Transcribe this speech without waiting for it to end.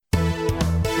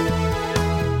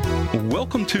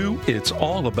Welcome to It's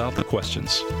All About the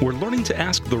Questions, where learning to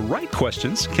ask the right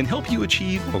questions can help you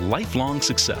achieve lifelong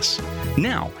success.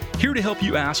 Now, here to help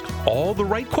you ask all the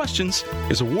right questions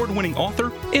is award-winning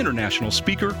author, international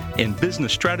speaker, and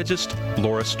business strategist,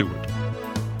 Laura Stewart.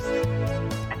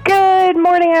 Good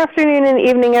morning, afternoon, and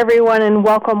evening, everyone, and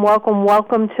welcome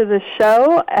to the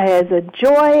show. It's a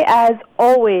joy, as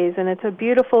always, and it's a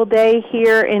beautiful day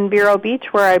here in Vero Beach,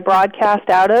 where I broadcast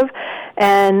out of.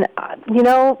 And,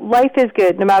 life is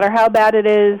good. No matter how bad it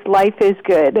is, life is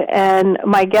good. And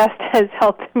my guest has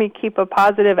helped me keep a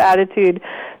positive attitude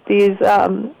these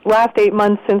last 8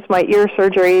 months since my ear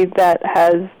surgery that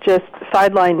has just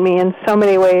sidelined me in so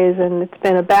many ways. And it's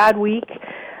been a bad week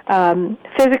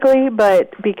physically, but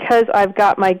because I've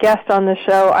got my guest on the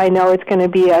show, I know it's going to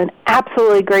be an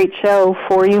absolutely great show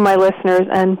for you, my listeners,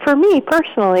 and for me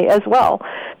personally as well,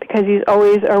 because he's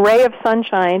always a ray of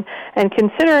sunshine. And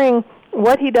considering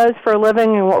what he does for a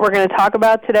living and what we're going to talk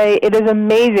about today, it is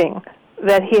amazing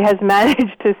that he has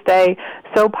managed to stay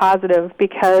so positive,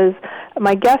 because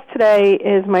my guest today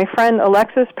is my friend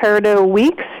Alexis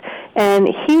Peridot-Weeks, and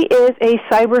he is a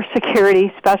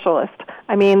cybersecurity specialist.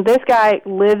 I mean, this guy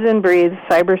lives and breathes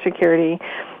cybersecurity.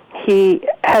 He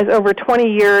has over 20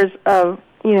 years of,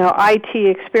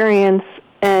 IT experience,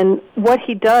 and what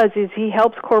he does is he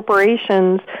helps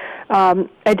corporations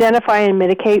identify and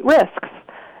mitigate risks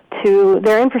to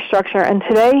their infrastructure. And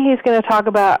today he's going to talk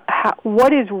about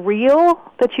what is real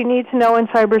that you need to know in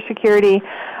cybersecurity,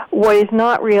 what is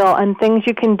not real, and things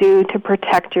you can do to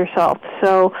protect yourself.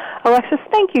 So, Alexis,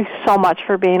 thank you so much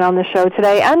for being on the show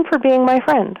today and for being my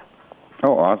friend.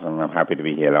 Oh, awesome. I'm happy to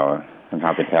be here, Laura. I'm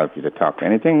happy to help you to talk.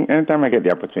 Anytime I get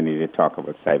the opportunity to talk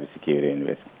about cybersecurity and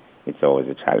risk, it's always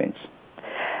a challenge.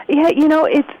 Yeah,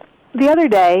 it's the other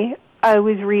day I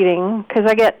was reading, because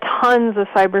I get tons of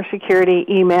cybersecurity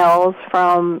emails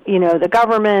from, the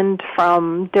government,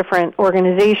 from different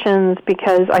organizations,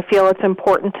 because I feel it's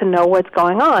important to know what's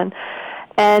going on.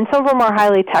 And some of them are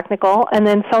highly technical, and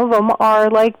then some of them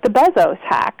are like the Bezos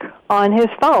hack on his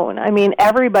phone. I mean,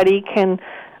 everybody can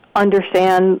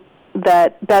understand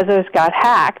that Bezos got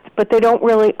hacked, but they don't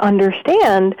really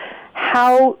understand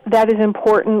how that is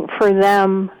important for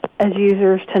them as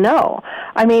users to know.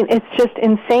 I mean, it's just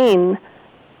insane,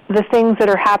 the things that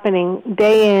are happening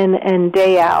day in and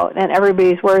day out, and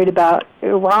everybody's worried about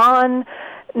Iran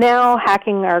now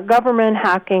hacking our government,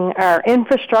 hacking our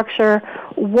infrastructure.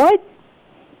 What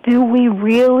do we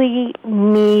really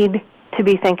need to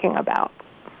be thinking about?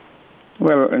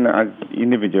 Well, as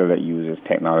individual that uses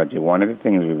technology, one of the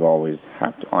things we've always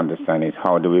have to understand is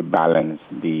how do we balance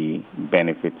the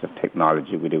benefits of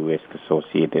technology with the risk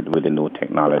associated with the new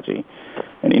technology.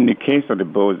 And in the case of the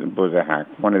Buzzer hack,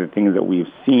 one of the things that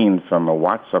we've seen from a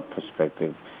WhatsApp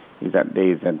perspective is that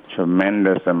there is a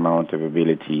tremendous amount of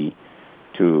ability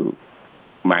to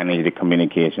manage the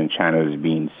communication channels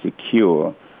being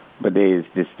secure, but there's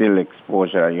still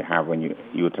exposure you have when you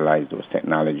utilize those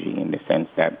technology, in the sense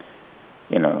that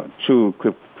through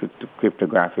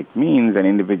cryptographic means, an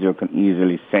individual can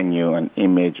easily send you an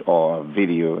image or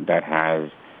video that has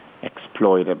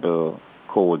exploitable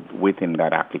code within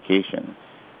that application.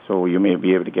 So you may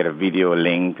be able to get a video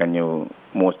link, and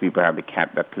most people have the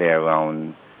cat that play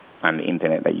around on the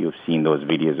internet that you've seen those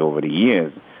videos over the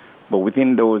years. But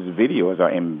within those videos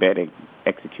are embedded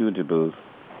executables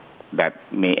that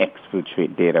may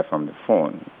exfiltrate data from the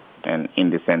phone. And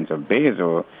in the sense of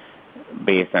Bezos,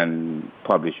 based on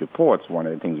published reports, one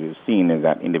of the things we've seen is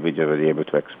that individuals are able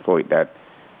to exploit that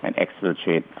and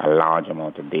exfiltrate a large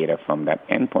amount of data from that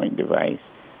endpoint device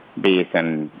based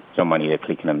on someone either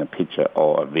clicking on a picture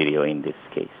or a video in this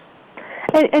case.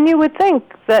 And you would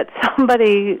think that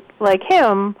somebody like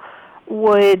him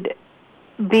would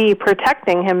be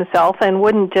protecting himself and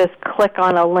wouldn't just click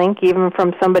on a link even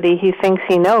from somebody he thinks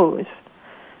he knows.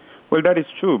 Well, that is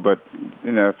true, but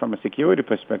from a security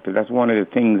perspective, that's one of the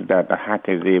things that a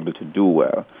hacker is able to do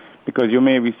well, because you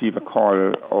may receive a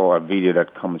call or a video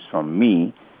that comes from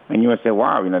me, and you will say,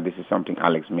 wow, this is something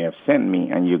Alex may have sent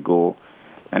me, and you go,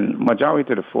 and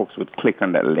majority of the folks would click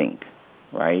on that link,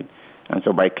 right? And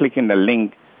so by clicking the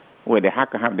link, where the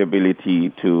hacker have the ability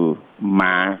to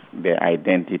mask their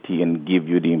identity and give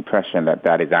you the impression that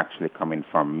that is actually coming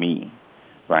from me,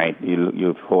 right?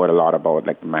 You've heard a lot about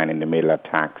like the man-in-the-middle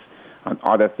attacks and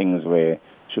other things where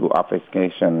through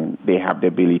obfuscation they have the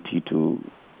ability to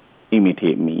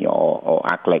imitate me or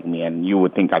act like me, and you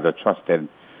would think as a trusted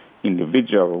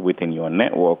individual within your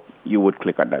network, you would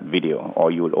click on that video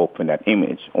or you would open that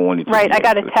image only to Right, I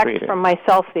got a text from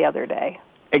myself the other day.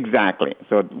 Exactly.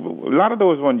 So a lot of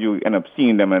those ones you end up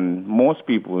seeing them, and most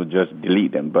people will just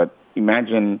delete them. But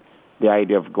imagine the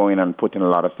idea of going and putting a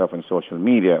lot of stuff on social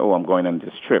media, oh, I'm going on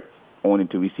this trip, only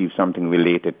to receive something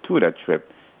related to that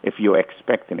trip if you're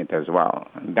expecting it as well.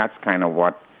 And that's kind of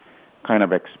what kind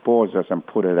of exposes us and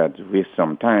put us at risk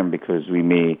sometimes, because we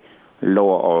may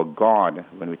lower our guard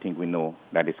when we think we know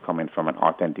that it's coming from an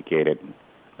authenticated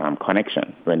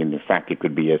connection, when in fact it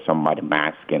could be somebody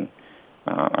masking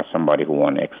or somebody who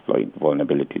want to exploit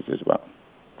vulnerabilities as well.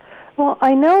 Well,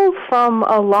 I know from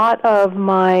a lot of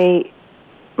my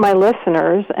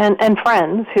listeners and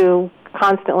friends who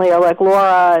constantly are like,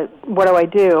 Laura, what do I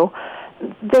do?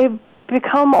 They've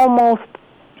become almost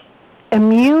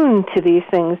immune to these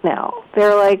things now.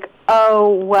 They're like,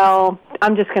 oh, well,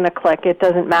 I'm just going to click. It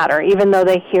doesn't matter, even though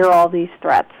they hear all these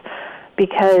threats,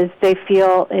 because they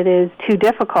feel it is too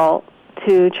difficult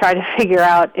to try to figure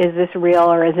out, is this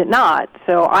real or is it not?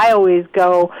 So I always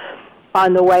go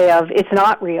on the way of, it's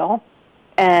not real,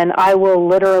 and I will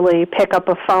literally pick up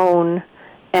a phone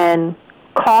and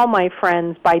call my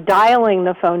friends by dialing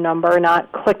the phone number,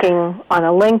 not clicking on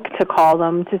a link to call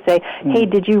them, to say, hey,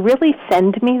 did you really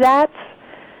send me that?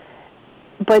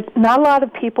 But not a lot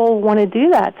of people want to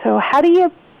do that. So how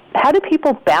do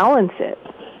people balance it?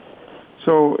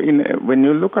 So when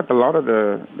you look at a lot of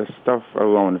the stuff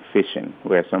around phishing,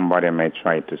 where somebody might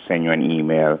try to send you an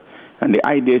email, and the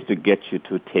idea is to get you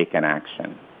to take an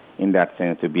action, in that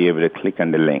sense, to be able to click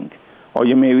on the link. Or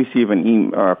you may receive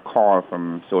a call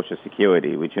from Social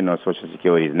Security, which you know Social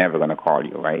Security is never going to call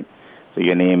you, right? So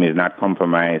your name is not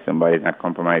compromised, somebody's not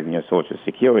compromising your Social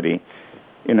Security.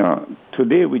 You know,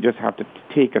 today we just have to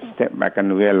take a step back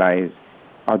and realize,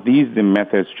 are these the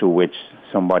methods through which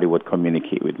somebody would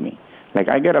communicate with me? Like,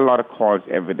 I get a lot of calls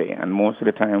every day, and most of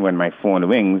the time when my phone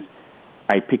rings,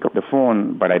 I pick up the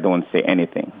phone, but I don't say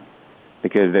anything,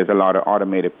 because there's a lot of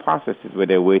automated processes where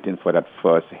they're waiting for that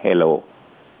first hello.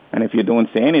 And if you don't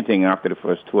say anything after the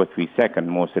first 2 or 3 seconds,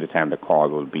 most of the time the call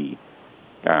will be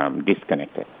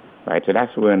disconnected, right? So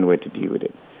that's one way to deal with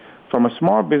it. From a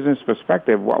small business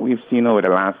perspective, what we've seen over the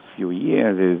last few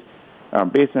years is,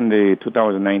 based on the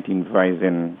 2019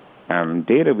 Verizon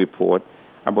data report,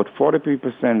 about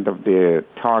 43% of the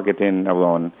targeting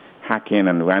around hacking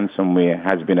and ransomware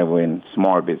has been around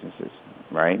small businesses,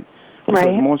 right?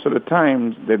 Because most of the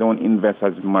times they don't invest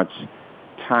as much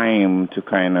time to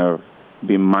kind of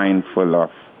be mindful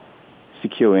of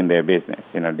securing their business.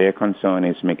 You know, their concern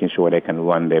is making sure they can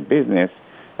run their business,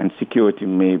 and security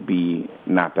may be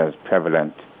not as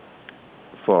prevalent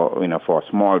for a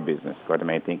small business, because they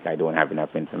may think, I don't have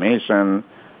enough information.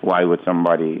 Why would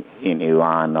somebody in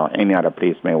Iran or any other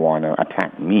place may want to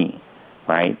attack me,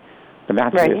 right? But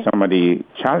that's where some of the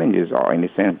challenges are, in the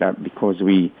sense that because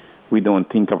we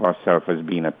don't think of ourselves as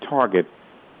being a target,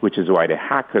 which is why the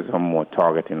hackers are more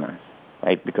targeting us,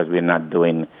 right? Because we're not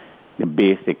doing the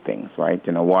basic things, right?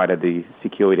 You know, what are the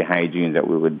security hygiene that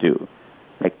we would do?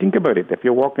 Like, think about it. If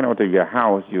you're walking out of your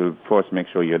house, you'll first make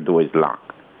sure your door is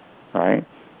locked, right?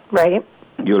 Right.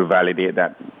 You'll validate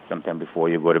that sometime before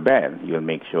you go to bed. You'll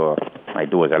make sure my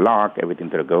doors are locked, everything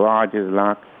to the garage is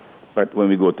locked. But when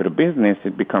we go to the business,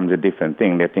 it becomes a different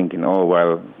thing. They're thinking, oh,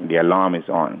 well, the alarm is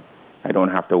on. I don't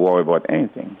have to worry about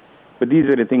anything. But these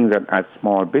are the things that as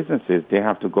small businesses, they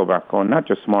have to go back on, not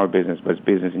just small business, but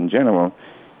business in general.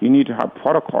 You need to have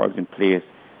protocols in place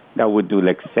that would do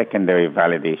like secondary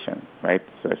validation, right?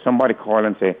 So if somebody call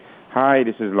and say, hi,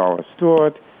 this is Laura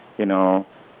Stewart,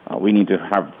 we need to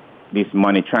have this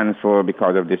money transfer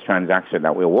because of this transaction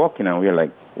that we're working on. We're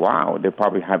like, wow, they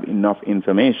probably have enough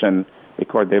information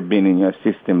because they've been in your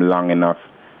system long enough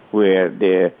where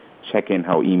they're checking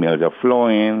how emails are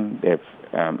flowing. They've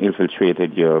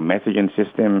infiltrated your messaging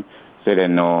system so they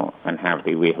know and have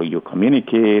the way how you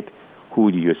communicate,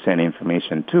 who do you send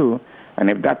information to. And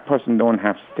if that person don't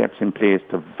have steps in place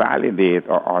to validate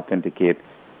or authenticate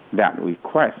that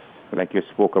request, like you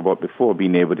spoke about before,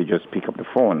 being able to just pick up the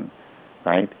phone,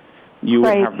 right? You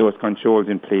would have those controls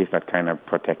in place that kind of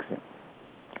protects it.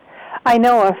 I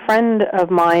know a friend of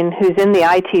mine who's in the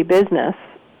IT business.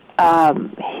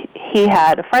 He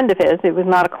had a friend of his, it was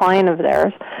not a client of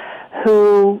theirs,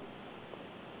 who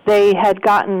they had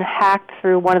gotten hacked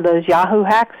through one of those Yahoo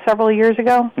hacks several years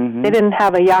ago. Mm-hmm. They didn't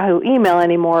have a Yahoo email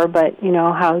anymore, but you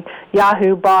know how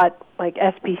Yahoo bought like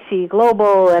SBC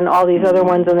Global and all these other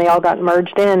ones, and they all got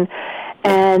merged in.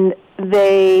 And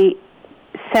they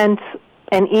sent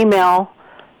an email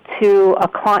to a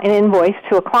client, an invoice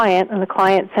to a client, and the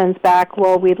client sends back,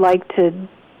 well, we'd like to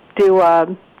do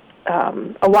a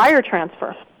wire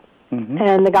transfer. Mm-hmm.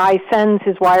 And the guy sends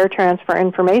his wire transfer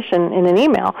information in an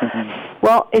email. Mm-hmm.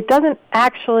 Well, it doesn't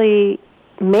actually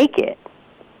make it.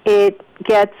 It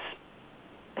gets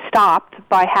stopped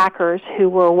by hackers who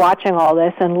were watching all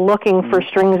this and looking for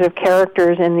strings of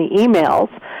characters in the emails.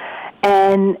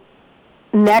 And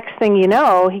next thing you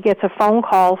know, he gets a phone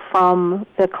call from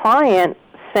the client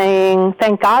saying,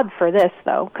 thank God for this,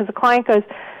 though, because the client goes,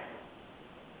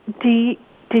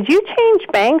 did you change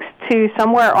banks to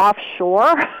somewhere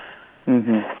offshore?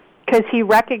 Because he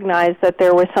recognized that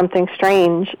there was something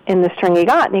strange in the string he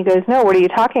got. And he goes, no, what are you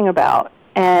talking about?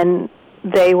 And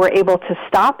they were able to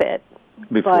stop it.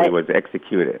 Before it was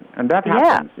executed. And that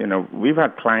happens. You know, we've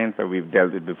had clients that we've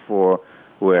dealt with before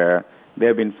where there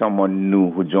have been someone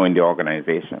new who joined the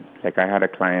organization. Like I had a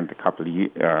client a couple of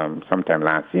years, sometime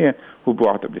last year, who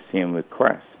brought up the same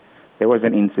request. There was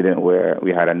an incident where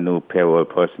we had a new payroll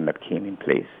person that came in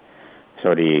place.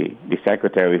 So the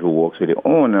secretary who works with the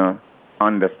owner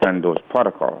understands those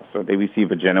protocols. So they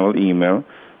receive a general email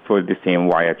for the same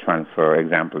wire transfer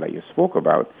example that you spoke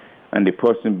about. And the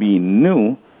person being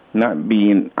new, not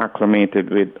being acclimated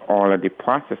with all of the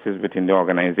processes within the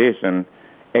organization,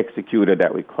 executed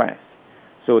that request.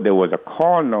 So there was a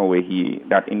call now where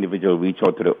that individual reached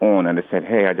out to the owner and they said,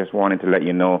 hey, I just wanted to let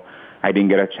you know I didn't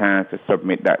get a chance to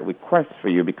submit that request for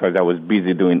you because I was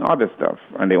busy doing other stuff.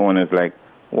 And the owner's like,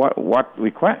 what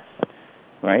request?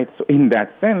 Right? So in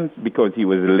that sense, because he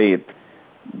was late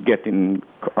getting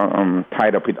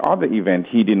tied up with other events,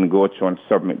 he didn't go through and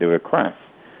submit the request.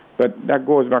 But that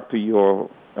goes back to your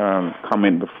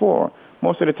comment before.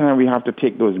 Most of the time we have to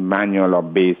take those manual or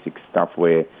basic stuff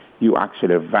where you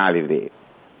actually validate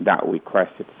that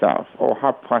request itself, or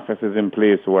have processes in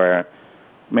place where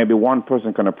maybe one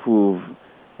person can approve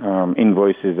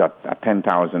invoices at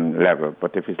 10,000 level,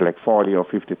 but if it's like 40 or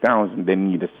 50,000, they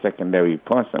need a secondary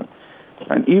person.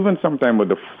 And even sometimes with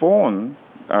the phone,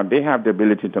 they have the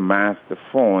ability to mask the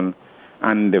phone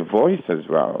and the voice as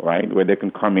well, right? Where they can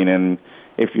come in and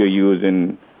if you're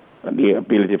using the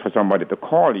ability for somebody to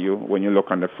call you, when you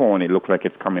look on the phone, it looks like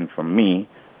it's coming from me,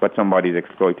 but somebody's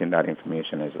exploiting that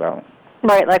information as well.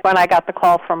 Right, like when I got the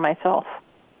call from myself.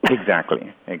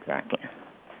 Exactly.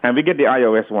 And we get the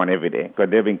iOS one every day because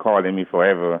they've been calling me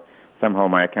forever. Somehow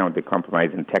my account is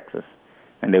compromised in Texas,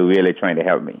 and they're really trying to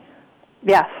help me.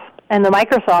 Yes, and the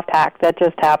Microsoft hack that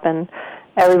just happened,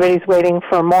 everybody's waiting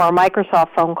for more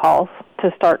Microsoft phone calls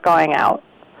to start going out.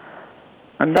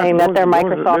 And saying that they're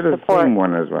Microsoft support. The same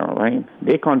one as well, right?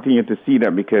 They continue to see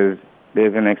that because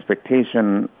there's an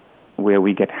expectation where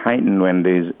we get heightened when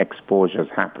these exposures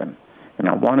happen.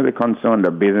 Now, one of the concerns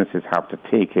that businesses have to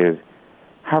take is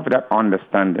have that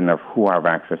understanding of who have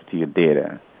access to your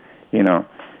data. You know,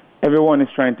 everyone is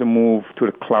trying to move to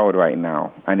the cloud right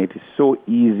now, and it is so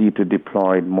easy to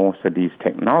deploy most of these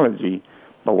technology.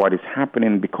 But what is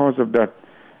happening because of that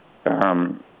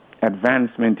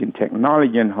advancement in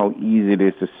technology and how easy it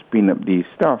is to spin up these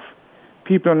stuff,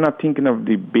 people are not thinking of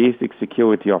the basic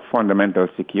security or fundamental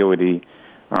security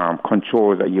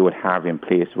controls that you would have in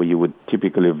place where you would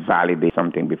typically validate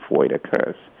something before it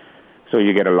occurs. So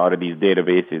you get a lot of these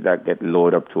databases that get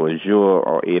loaded up to Azure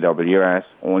or AWS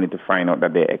only to find out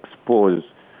that they're exposed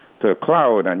to the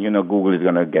cloud, and Google is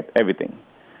going to get everything.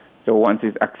 So once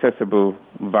it's accessible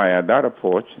via that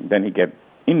approach, then you get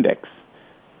indexed.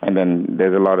 And then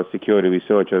there's a lot of security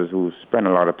researchers who spend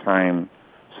a lot of time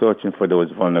searching for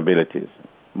those vulnerabilities,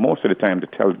 most of the time to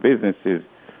tell businesses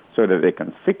so that they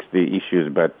can fix the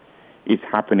issues, but it's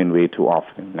happening way too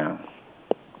often now.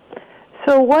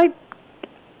 So what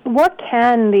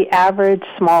can the average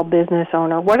small business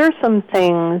owner, what are some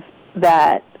things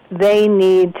that they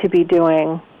need to be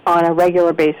doing on a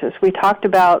regular basis? We talked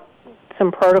about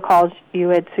some protocols you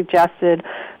had suggested,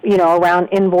 around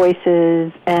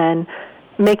invoices and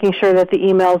making sure that the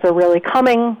emails are really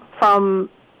coming from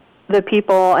the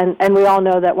people, and we all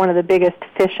know that one of the biggest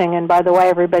phishing, and by the way,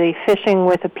 everybody, phishing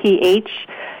with a PH,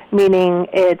 meaning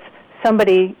it's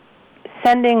somebody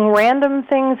sending random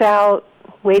things out,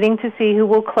 waiting to see who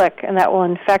will click, and that will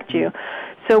infect you.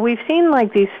 So we've seen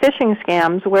like these phishing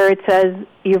scams where it says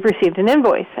you've received an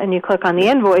invoice, and you click on the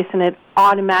invoice, and it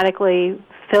automatically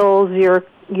fills your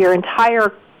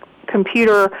entire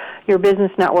computer, your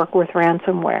business network with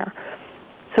ransomware.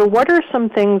 So what are some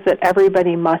things that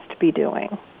everybody must be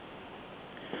doing?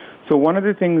 So one of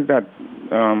the things that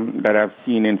I've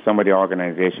seen in some of the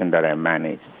organizations that I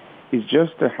manage is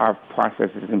just to have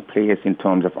processes in place in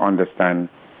terms of understand,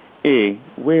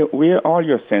 where all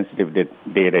your sensitive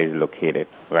data is located,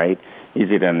 right? Is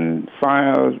it in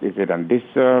files? Is it on this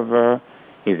server?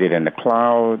 Is it in the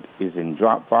cloud? Is it in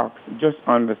Dropbox? Just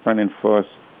understanding first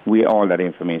where all that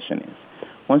information is.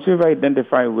 Once you've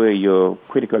identified where your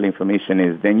critical information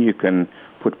is, then you can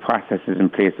put processes in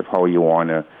place of how you want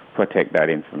to protect that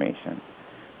information.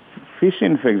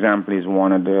 Phishing, for example, is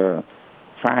one of the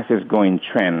fastest growing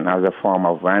trend as a form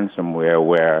of ransomware,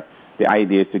 where the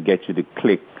idea is to get you to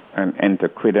click and enter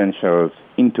credentials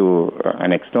into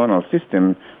an external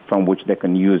system from which they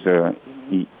can use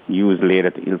later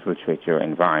to infiltrate your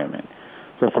environment.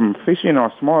 So from phishing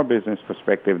or small business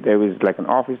perspective, there is like an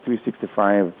Office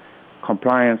 365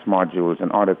 compliance modules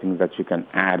and other things that you can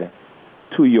add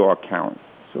to your account.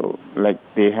 So like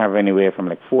they have anywhere from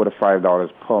like $4 to $5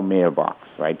 per mailbox,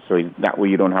 right? So that way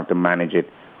you don't have to manage it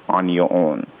on your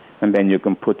own. And then you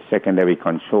can put secondary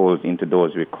controls into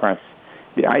those requests.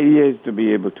 The idea is to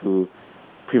be able to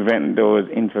prevent those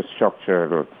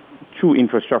true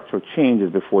infrastructural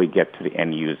changes before you get to the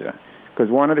end user. Because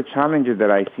one of the challenges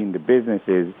that I see in the business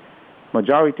is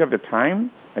majority of the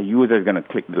time, a user is going to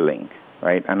click the link,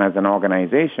 right? And as an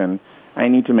organization, I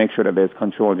need to make sure that there's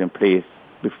controls in place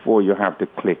before you have to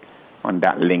click on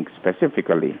that link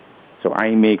specifically. So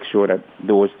I make sure that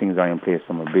those things are in place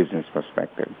from a business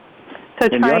perspective. So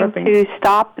trying to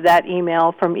stop that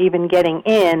email from even getting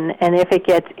in, and if it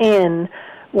gets in,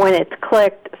 when it's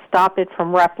clicked, stop it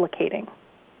from replicating.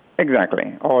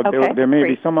 Exactly. Or there may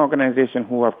be some organization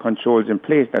who have controls in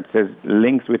place that says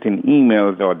links within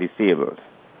emails are disabled,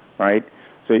 right?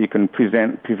 So you can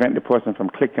prevent the person from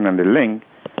clicking on the link.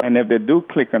 And if they do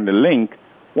click on the link,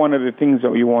 one of the things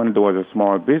that you want to do as a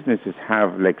small business is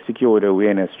have like security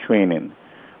awareness training,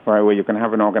 right, where you can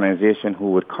have an organization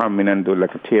who would come in and do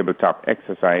like a tabletop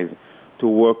exercise to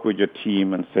work with your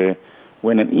team and say,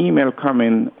 when an email comes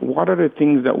in, what are the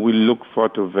things that we look for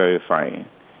to verify?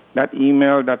 That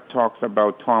email that talks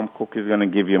about Tom Cook is going to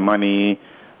give you money,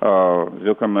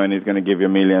 Zuckerman is going to give you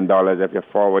 $1 million if you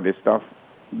forward this stuff,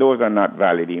 those are not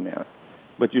valid emails.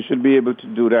 But you should be able to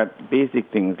do that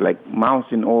basic things like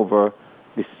mousing over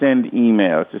the send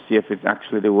emails to see if it's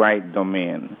actually the right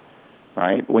domain,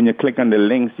 right? When you click on the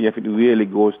link, see if it really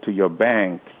goes to your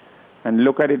bank, and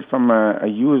look at it from a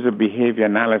user behavior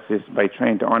analysis by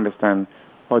trying to understand,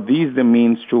 are these the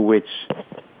means through which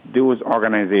those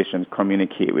organizations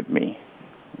communicate with me,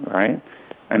 right?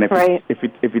 And if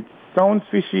it sounds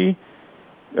fishy,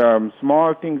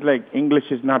 small things like English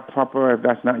is not proper, if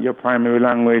that's not your primary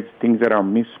language, things that are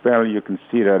misspelled, you can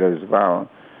see that as well.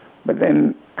 But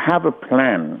then have a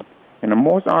plan. In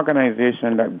most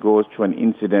organization that goes through an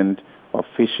incident of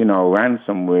phishing or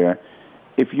ransomware,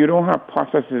 if you don't have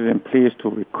processes in place to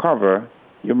recover,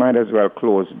 you might as well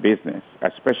close business,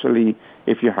 especially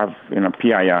if you have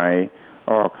PII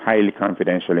or highly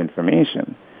confidential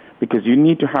information, because you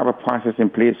need to have a process in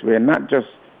place where not just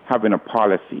having a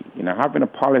policy. Having a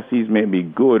policies may be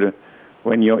good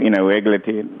when you're in a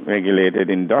regulated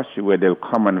industry where they'll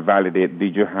come and validate,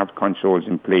 did you have controls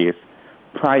in place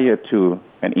prior to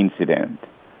an incident,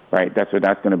 right? That's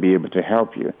going to be able to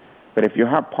help you. But if you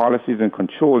have policies and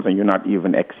controls and you're not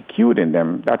even executing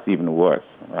them, that's even worse,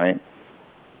 right?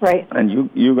 Right.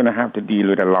 And you're going to have to deal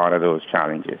with a lot of those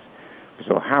challenges.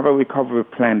 So have a recovery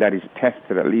plan that is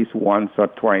tested at least once or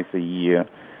twice a year,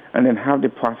 and then have the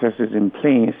processes in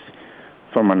place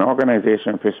from an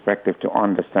organization perspective to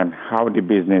understand how the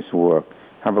business works,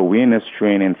 have awareness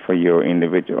training for your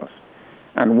individuals.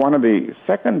 And one of the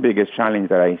second biggest challenge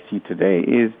that I see today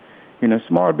is,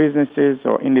 small businesses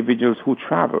or individuals who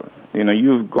travel.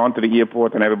 You've gone to the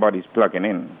airport and everybody's plugging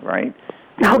in, right?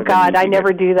 Oh, God, I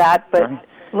never do that, but right?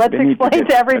 Let's explain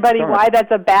to everybody why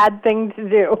that's a bad thing to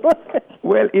do.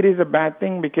 Well, it is a bad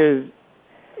thing because,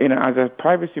 as a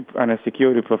privacy and a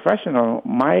security professional,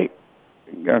 my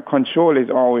control is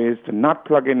always to not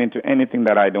plug into anything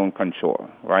that I don't control,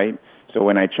 right? So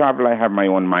when I travel, I have my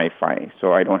own MiFi,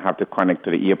 so I don't have to connect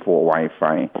to the airport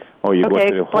Wi-Fi. Or you go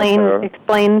to the hotel.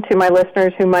 Explain to my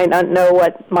listeners who might not know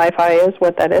what MiFi is,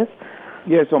 what that is.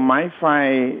 Yeah, so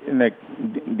MiFi,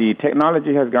 the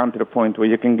technology has gone to the point where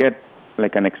you can get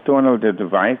like an external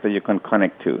device that you can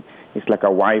connect to. It's like a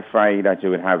Wi-Fi that you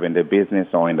would have in the business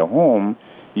or in the home.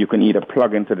 You can either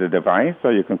plug into the device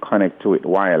or you can connect to it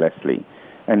wirelessly.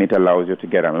 And it allows you to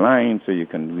get online so you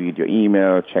can read your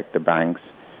email, check the banks,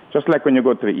 just like when you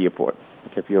go to the airport.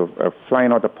 Like if you're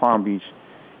flying out of Palm Beach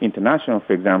International,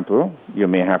 for example, you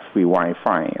may have free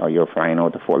Wi-Fi, or you're flying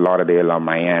out of Fort Lauderdale or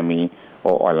Miami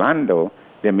or Orlando,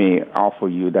 they may offer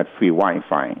you that free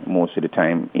Wi-Fi. Most of the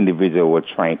time, individuals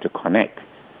will try to connect.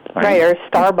 Right, or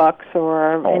Starbucks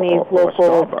or any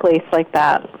local place like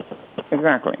that.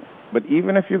 Exactly. But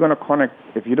even if you're going to connect,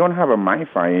 if you don't have a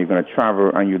MiFi, you're going to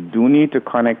travel and you do need to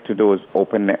connect to those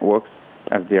open networks,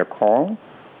 as they're called,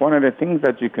 one of the things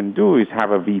that you can do is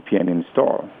have a VPN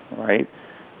installed, right?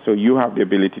 So you have the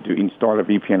ability to install a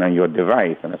VPN on your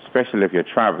device, and especially if you're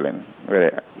traveling,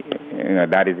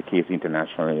 that is the case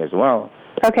internationally as well.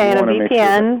 Okay, and a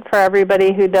VPN, for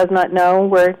everybody who does not know,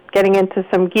 we're getting into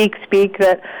some geek speak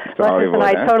that Alexis and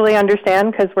I totally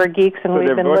understand because we're geeks and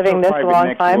we've been living this a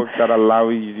long time. That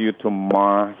allows you to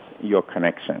mask your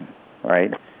connection,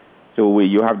 right? So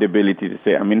you have the ability to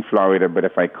say, I'm in Florida, but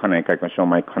if I connect, I can show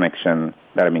my connection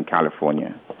that I'm in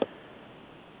California.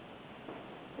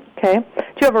 Okay. Do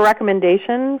you have a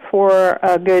recommendation for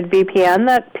a good VPN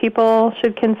that people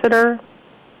should consider?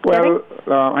 Well,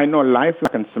 I know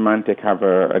LifeLock and Symantec have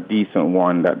a decent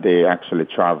one that they actually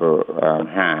travel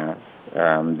have.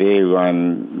 They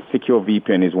run Secure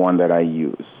VPN is one that I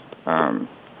use.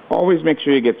 Always make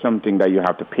sure you get something that you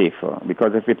have to pay for,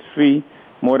 because if it's free,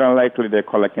 more than likely they're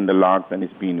collecting the logs and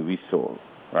it's being resold,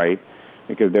 right?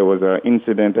 Because there was an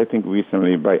incident, I think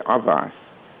recently, by Avast,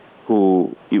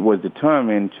 who it was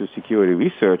determined to security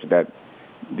research that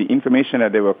the information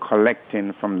that they were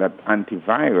collecting from that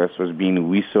antivirus was being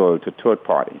resold to third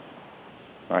parties,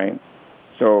 right?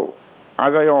 So,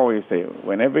 as I always say,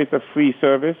 whenever it's a free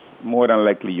service, more than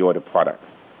likely you're the product.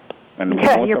 And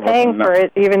you're paying for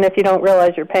it, even if you don't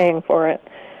realize you're paying for it.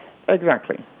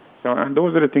 Exactly. So, and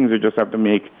those are the things you just have to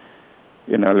make,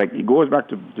 like it goes back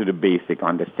to the basic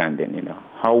understanding,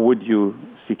 How would you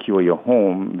secure your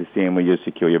home the same way you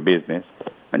secure your business?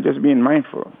 And just being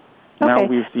mindful. Okay. Now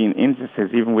we've seen instances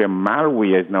even where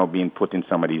malware is now being put in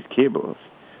some of these cables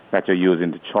that you're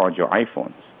using to charge your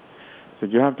iPhones. So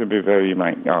you have to be very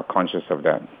conscious of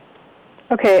that.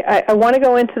 Okay, I want to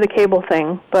go into the cable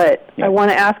thing, but I want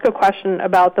to ask a question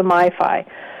about the MiFi.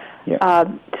 Yeah.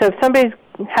 So if somebody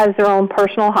has their own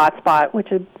personal hotspot,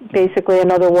 which is basically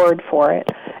another word for it,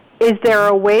 is there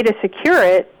a way to secure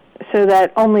it so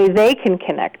that only they can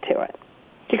connect to it?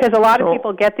 Because a lot of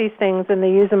people get these things and they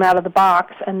use them out of the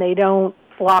box and they don't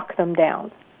lock them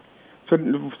down. So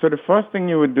the first thing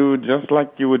you would do, just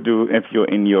like you would do if you're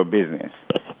in your business,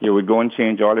 you would go and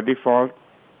change all the default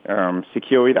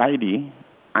security ID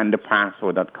and the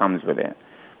password that comes with it.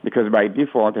 Because by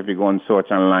default, if you go and search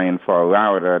online for a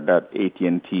router that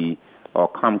AT&T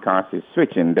or Comcast is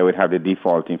switching, they would have the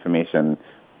default information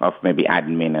of maybe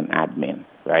admin and admin,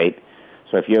 right?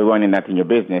 So if you're running that in your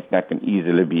business, that can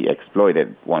easily be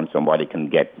exploited once somebody can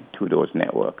get to those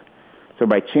networks. So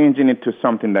by changing it to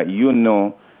something that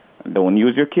don't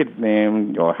use your kid's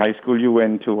name or high school you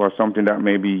went to or something that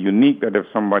may be unique, that if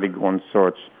somebody go and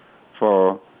search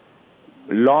for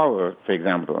Laura, for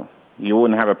example, you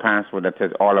wouldn't have a password that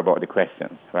says all about the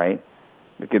questions, right?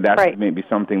 Because that may be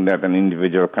something that an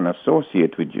individual can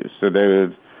associate with you. So there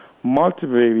is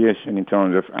multi-variation in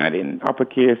terms of adding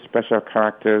uppercase, special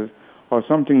characters, or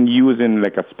something using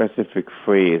like a specific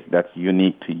phrase that's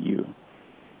unique to you,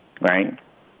 right?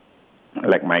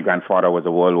 Like my grandfather was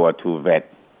a World War II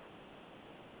vet,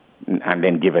 and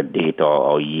then give a date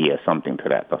or year, something to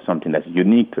that, or something that's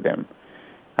unique to them.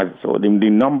 And so the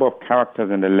number of characters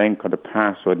and the length of the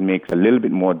password makes it a little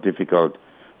bit more difficult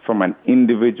from an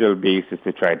individual basis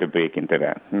to try to break into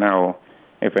that. Now,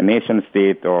 if a nation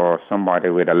state or somebody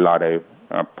with a lot of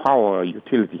power,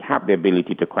 utility, have the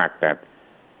ability to crack that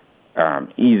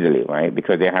easily, right?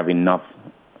 Because they have enough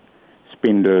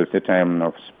spindles at time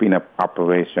of spin-up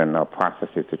operation or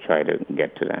processes to try to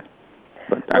get to that.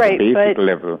 But at a basic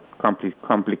level,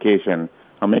 complication,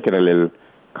 I'll make it a little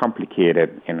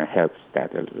complicated, helps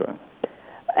that as well.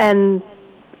 And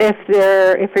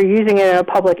if you're using it in a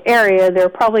public area, they're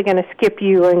probably going to skip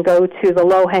you and go to the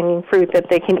low-hanging fruit that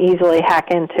they can easily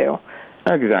hack into.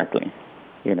 Exactly.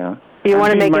 You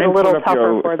want to make it a little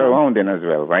tougher for them. Surrounding as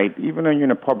well, right? Even when you're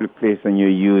in a public place and you're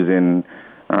using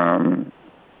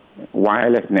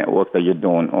wireless networks that you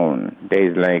don't own,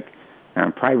 there's like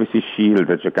privacy shield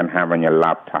that you can have on your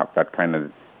laptop that kind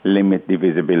of limit the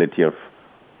visibility of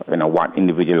what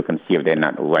individual can see if they're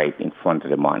not right in front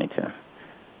of the monitor.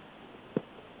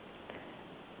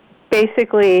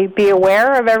 Basically, be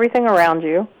aware of everything around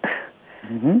you.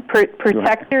 Mm-hmm.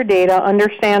 Protect your data.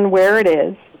 Understand where it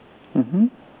is. Mm-hmm.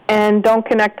 And don't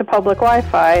connect to public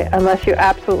Wi-Fi unless you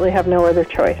absolutely have no other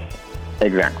choice.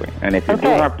 Exactly. And if you do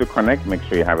have to connect, make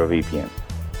sure you have a VPN.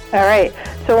 All right.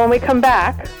 So when we come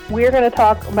back, we're going to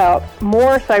talk about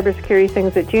more cybersecurity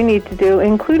things that you need to do,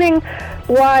 including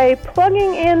why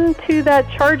plugging into that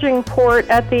charging port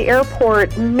at the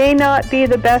airport may not be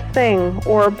the best thing,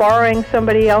 or borrowing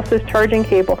somebody else's charging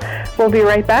cable. We'll be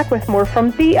right back with more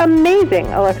from the amazing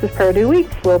Alexis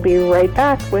Perdue-Weeks. We'll be right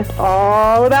back with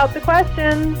all about the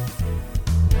questions.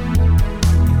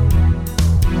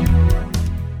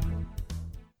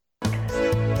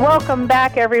 Welcome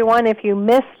back, everyone. If you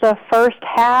missed the first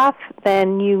half,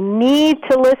 then you need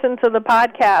to listen to the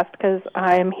podcast because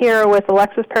I'm here with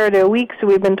Alexis Paradis-Weeks.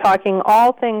 We've been talking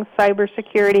all things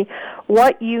cybersecurity,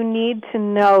 what you need to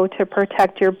know to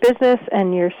protect your business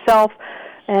and yourself.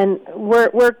 And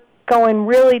we're going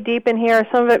really deep in here.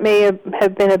 Some of it may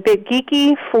have been a bit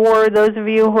geeky for those of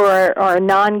you who are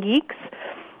non-geeks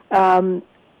in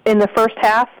the first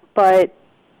half, but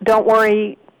don't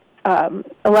worry.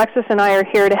 Alexis and I are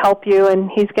here to help you, and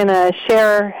he's going to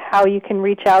share how you can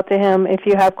reach out to him if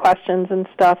you have questions and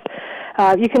stuff.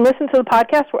 You can listen to the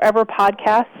podcast wherever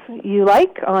podcasts you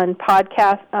like.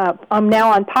 I'm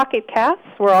now on Pocket Casts.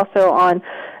 We're also on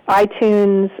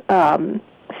iTunes,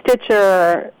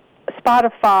 Stitcher,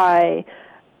 Spotify,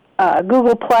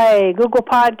 Google Play, Google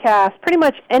Podcasts. Pretty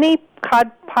much any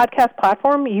podcast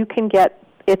platform you can get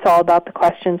It's All About the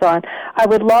Questions on. I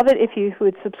would love it if you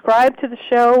would subscribe to the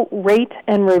show, rate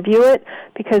and review it,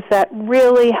 because that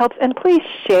really helps. And please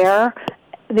share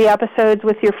the episodes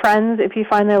with your friends if you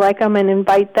find they like them, and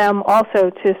invite them also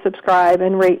to subscribe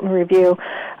and rate and review.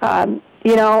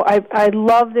 I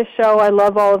love this show. I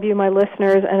love all of you, my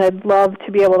listeners, and I'd love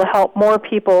to be able to help more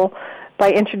people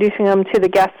by introducing them to the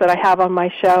guests that I have on my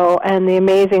show and the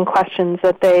amazing questions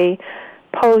that they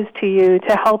pose to you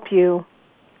to help you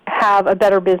have a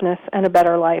better business and a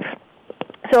better life.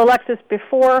 So, Alexis,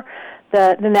 before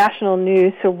the national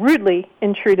news so rudely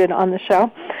intruded on the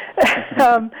show,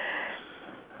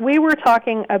 we were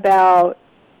talking about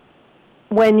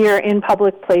when you're in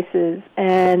public places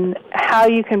and how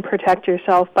you can protect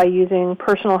yourself by using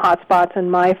personal hotspots and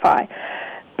MiFi.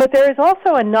 But there is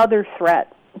also another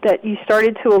threat that you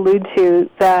started to allude to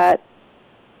that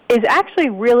is actually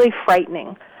really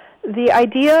frightening. The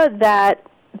idea that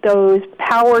those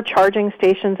power charging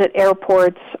stations at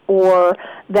airports, or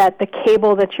that the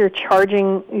cable that you're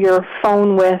charging your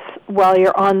phone with while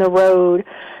you're on the road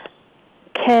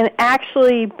can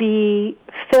actually be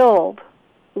filled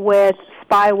with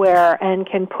spyware and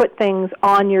can put things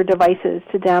on your devices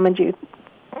to damage you.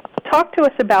 Talk to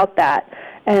us about that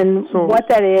and what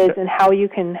that is and how you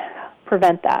can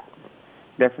prevent that.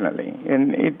 Definitely.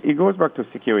 And it goes back to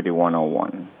Security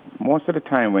 101. Most of the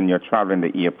time when you're traveling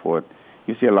the airport,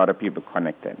 you see a lot of people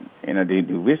connected. The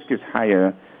risk is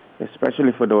higher,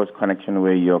 especially for those connections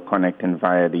where you're connecting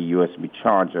via the USB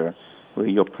charger, where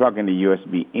you're plugging the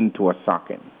USB into a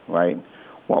socket, right?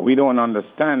 What we don't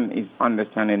understand is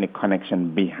understanding the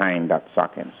connection behind that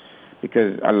socket,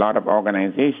 because a lot of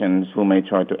organizations who may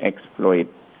try to exploit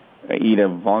either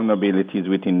vulnerabilities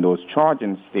within those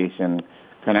charging stations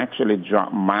can actually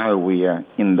drop malware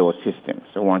in those systems.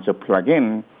 So once you plug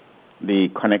in the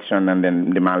connection and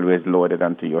then the malware is loaded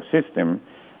onto your system,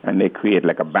 and they create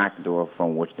like a backdoor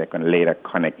from which they can later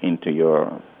connect into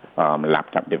your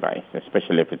laptop device,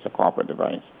 especially if it's a corporate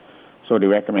device. So the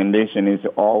recommendation is to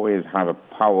always have a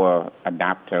power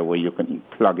adapter where you can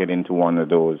plug it into one of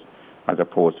those, as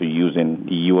opposed to using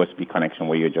the USB connection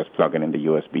where you're just plugging in the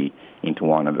USB into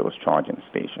one of those charging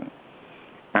stations.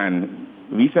 And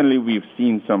recently we've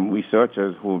seen some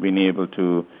researchers who've been able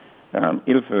to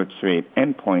infiltrate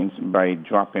endpoints by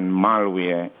dropping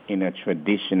malware in a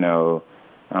traditional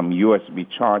USB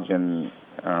charging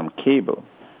cable,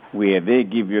 where they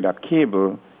give you that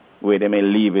cable where they may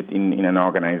leave it in an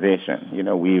organization.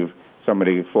 Some of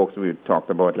the folks we've talked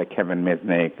about, like Kevin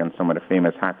Mesnick and some of the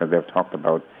famous hackers, they've talked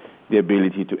about the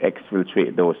ability to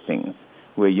exfiltrate those things,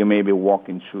 where you may be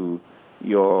walking through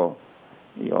your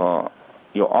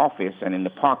office, and in the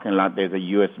parking lot there's a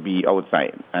USB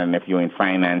outside. And if you're in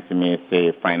finance, you may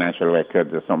say financial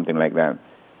records or something like that,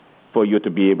 for you to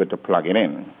be able to plug it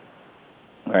in,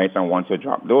 right? And once you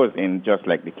drop those in, just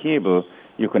like the cable,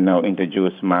 you can now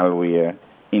introduce malware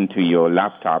into your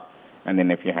laptop. And then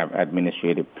if you have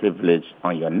administrative privilege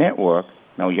on your network,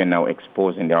 now you're now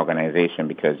exposing the organization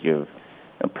because you've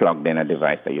plugged in a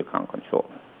device that you can't control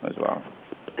as well.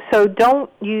 So don't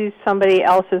use somebody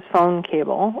else's phone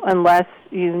cable unless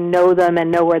you know them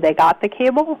and know where they got the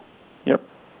cable? Yep.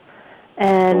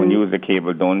 And don't use the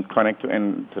cable. Don't connect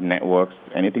to networks,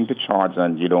 anything to charge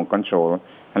that you don't control,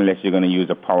 unless you're going to use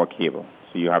a power cable.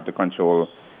 So you have to control,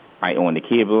 I own the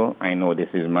cable, I know this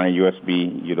is my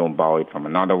USB. You don't borrow it from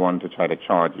another one to try to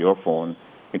charge your phone,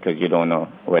 because you don't know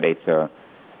whether it's a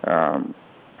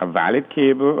valid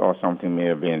cable or something may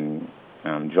have been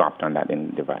dropped on that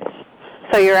device.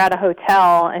 So you're at a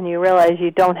hotel and you realize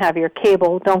you don't have your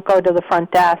cable. Don't go to the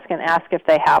front desk and ask if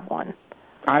they have one.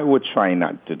 I would try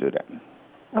not to do that.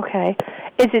 Okay.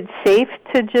 Is it safe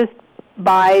to just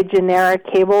buy generic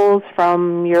cables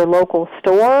from your local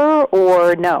store,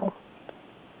 or no?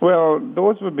 Well,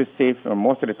 those would be safe.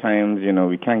 Most of the times,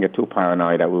 we can't get too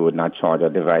paranoid that we would not charge our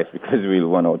device because we'll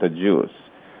run out of juice.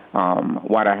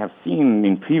 What I have seen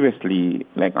in previously,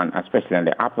 especially on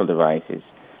the Apple devices,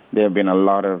 there have been a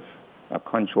lot of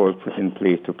controls put in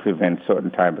place to prevent certain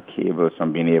type of cables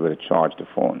from being able to charge the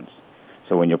phones.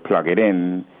 So when you plug it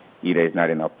in, either it's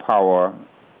not enough power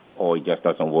or it just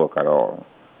doesn't work at all.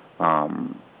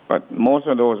 But most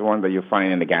of those ones that you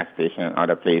find in the gas station and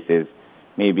other places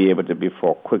may be able to be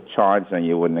for quick charge, and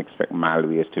you wouldn't expect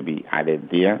malwares to be added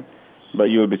there, but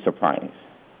you'll be surprised.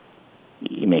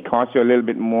 It may cost you a little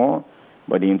bit more,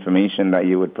 but the information that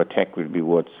you would protect would be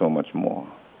worth so much more,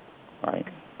 right?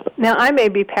 Now, I may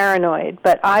be paranoid,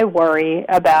 but I worry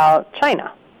about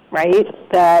China, right?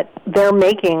 That they're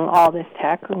making all this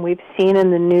tech, and we've seen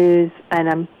in the news, and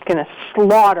I'm going to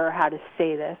slaughter how to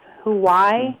say this,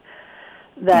 Huawei,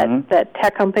 that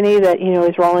tech company that,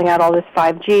 is rolling out all this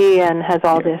 5G and has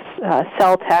all this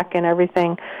cell tech and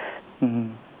everything.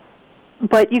 Mm-hmm.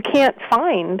 But you can't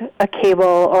find a cable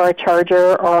or a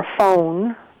charger or a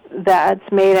phone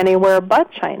that's made anywhere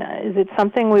but China. Is it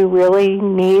something we really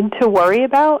need to worry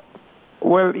about?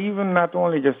 Well, even not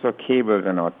only just our cables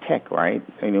and our tech, right?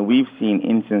 We've seen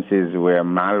instances where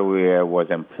malware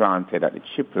was implanted at the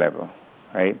chip level,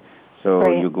 right?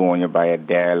 So you go and you buy a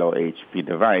Dell or HP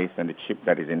device, and the chip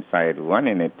that is inside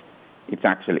running it, it's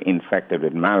actually infected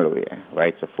with malware,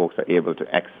 right? So folks are able to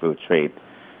exfiltrate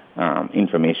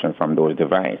information from those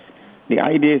devices. The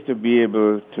idea is to be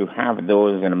able to have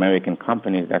those in American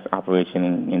companies that's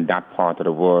operating in that part of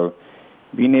the world,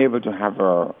 being able to have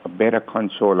a better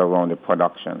control around the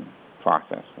production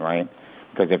process, right?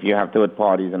 Because if you have third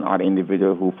parties and other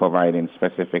individuals who provide in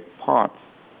specific parts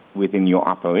within your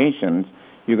operations,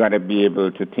 you got to be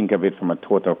able to think of it from a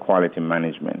total quality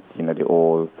management, the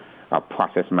whole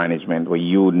process management where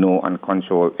you know and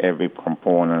control every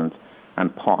component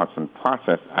and parts and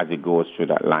process as it goes through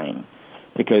that line.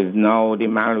 Because now the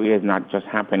malware is not just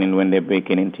happening when they're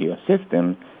breaking into your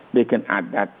system. They can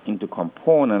add that into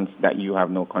components that you have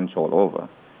no control over.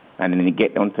 And then you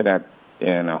get onto that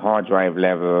in a hard drive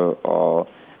level or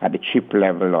at the chip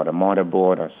level or the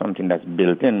motherboard or something that's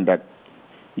built in that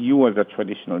you as a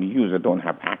traditional user don't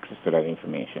have access to that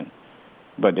information.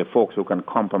 But the folks who can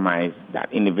compromise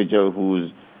that individual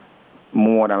who's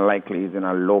more than likely is in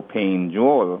a low-paying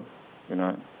role,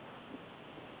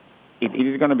 it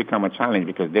is going to become a challenge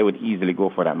because they would easily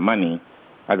go for that money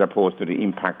as opposed to the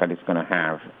impact that it's going to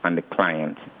have on the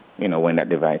client, when that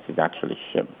device is actually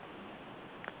shipped.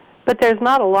 But there's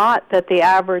not a lot that the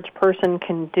average person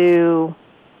can do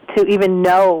to even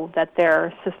know that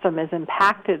their system is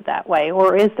impacted that way,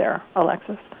 or is there,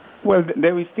 Alexis? Well,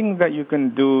 there is things that you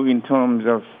can do in terms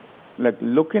of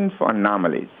looking for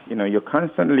anomalies. You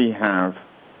constantly have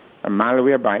a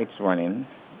malware bytes running,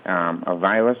 a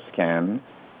virus scan.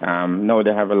 Now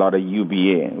they have a lot of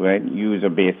UBA, right?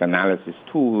 User-based analysis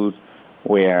tools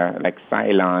where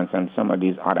Cylance and some of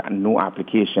these other new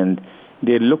applications,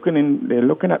 they're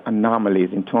looking at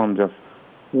anomalies in terms of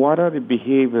what are the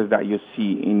behaviors that you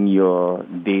see in your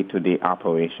day-to-day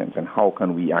operations and how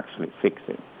can we actually fix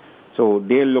it? So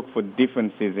they look for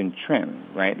differences in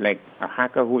trend, right? Like a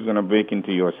hacker who's going to break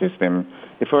into your system,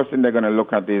 the first thing they're going to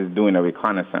look at is doing a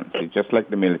reconnaissance. It's just like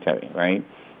the military, right?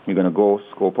 You're going to go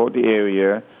scope out the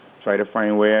area, try to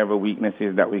find wherever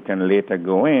weaknesses that we can later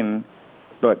go in,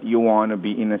 but you want to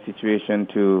be in a situation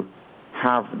to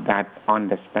have that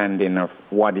understanding of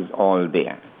what is all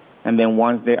there. And then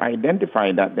once they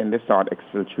identify that, then they start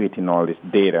exfiltrating all this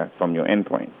data from your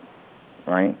endpoint,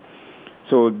 right?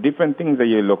 So different things that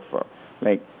you look for.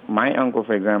 Like my uncle,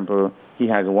 for example, he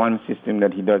has one system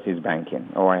that he does his banking.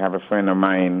 Or I have a friend of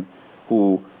mine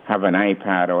who have an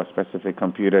iPad or a specific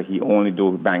computer. He only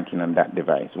do banking on that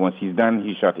device. Once he's done,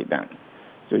 he shut it down.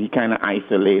 So he kind of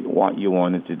isolate what you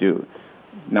wanted to do.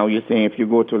 Now you're saying if you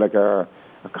go to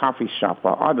a coffee shop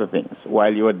or other things,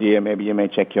 while you're there, maybe you may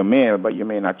check your mail, but you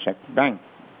may not check the bank,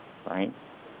 right?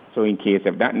 So in case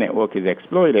if that network is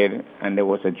exploited and there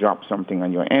was a drop something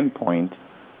on your endpoint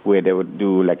where they would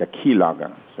do a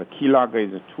keylogger. So a keylogger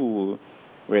is a tool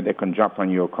where they can drop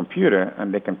on your computer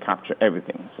and they can capture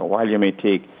everything. So while you may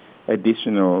take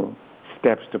additional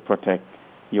steps to protect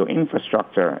your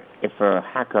infrastructure, if a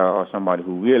hacker or somebody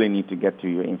who really needs to get to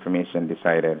your information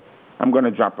decided, I'm going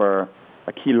to drop a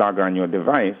keylogger on your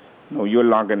device, you're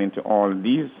logging into all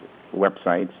these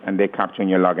websites and they're capturing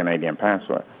your login ID and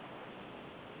password.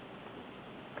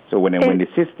 So when the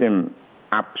system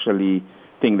actually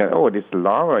think that, this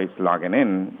Laura is logging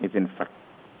in, it's in fact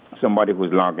somebody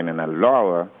who's logging in as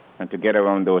Laura, and to get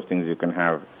around those things, you can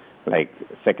have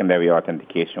secondary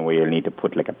authentication where you'll need to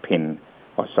put a PIN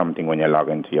or something when you log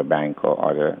into your bank or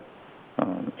other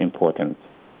important.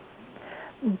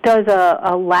 Does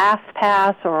a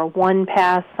LastPass or a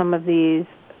OnePass, some of these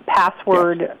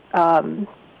password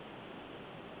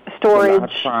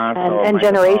storage and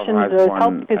generation, does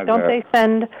help? Because don't they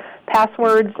send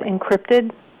passwords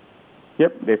encrypted?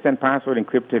 Yep, they send password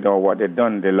encrypted, or what they've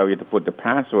done, they allow you to put the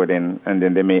password in, and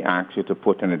then they may ask you to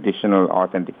put an additional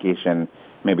authentication,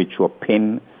 maybe through a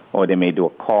PIN, or they may do a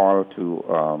call to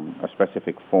a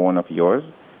specific phone of yours.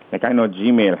 Like I know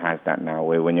Gmail has that now,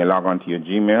 where when you log on to your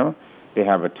Gmail, they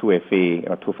have a 2FA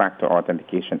or two-factor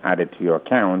authentication added to your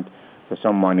account. So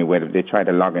someone, where if they try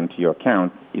to log into your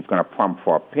account, it's going to prompt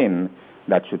for a PIN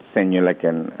that should send you like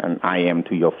an IM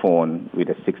to your phone with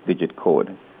a 6-digit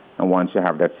code. And once you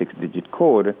have that 6-digit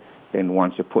code, then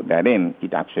once you put that in,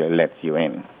 it actually lets you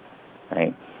in,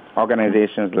 right?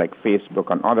 Organizations like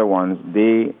Facebook and other ones,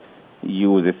 they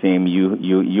use the same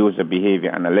user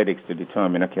behavior analytics to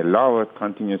determine, okay, Laura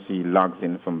continuously logs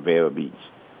in from Vero Beach.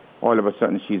 All of a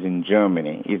sudden, she's in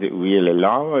Germany. Is it really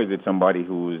Laura, or is it somebody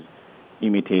who's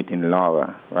imitating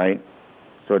Laura, right?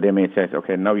 So they may say,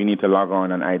 okay, now you need to log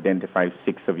on and identify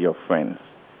 6 of your friends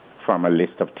from a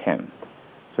list of 10.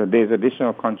 So there's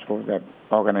additional controls that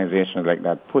organizations like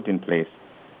that put in place,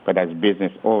 but as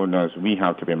business owners, we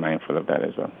have to be mindful of that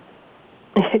as well.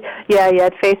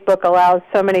 Yet Facebook allows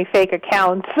so many fake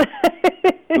accounts.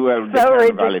 Well, they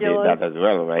can validate that as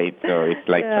well, right? So it's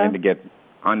like trying to get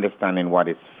understanding what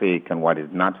is fake and what is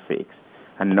not fake.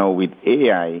 And now with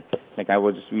AI, like I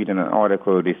was just reading an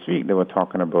article this week, they were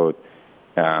talking about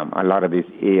a lot of this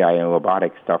AI and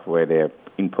robotic stuff where they're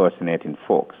impersonating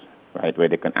folks, right, where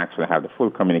they can actually have the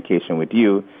full communication with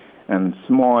you, and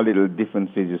small little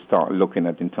differences you start looking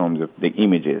at in terms of the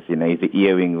images. You know, is the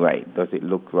earring right? Does it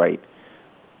look right?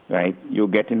 Right? You're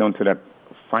getting onto that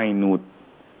fine-tuned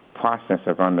process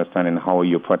of understanding how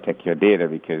you protect your data,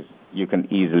 because you can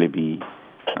easily be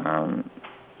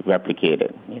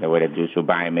replicated. You know, whether it's through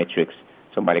biometrics,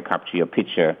 somebody capture your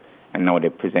picture, and now they're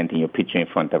presenting your picture in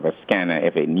front of a scanner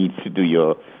if it needs to do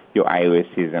your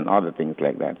irises and other things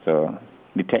like that. So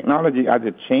the technology, as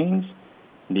it changed,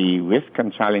 the risk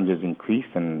and challenges increase,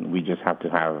 and we just have to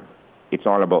have, it's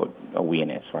all about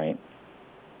awareness, right?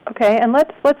 Okay, and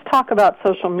let's talk about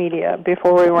social media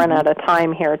before we run out of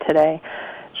time here today.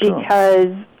 Sure.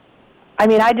 Because, I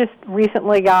mean, I just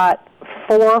recently got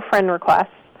 4 friend requests,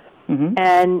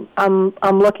 and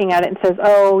I'm looking at it and says,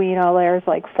 oh, you know, there's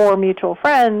like 4 mutual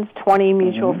friends, 20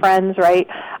 mutual friends, right?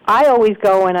 I always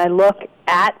go and I look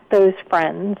at those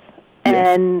friends,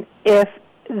 and if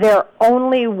they're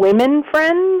only women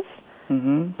friends,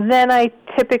 then I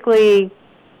typically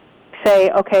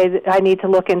say, okay, I need to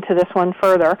look into this one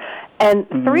further. And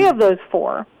 3 of those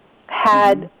 4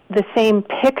 had the same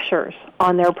pictures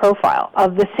on their profile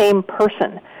of the same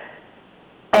person.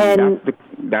 And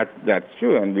that's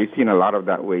true, and we've seen a lot of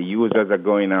that where users are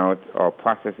going out, or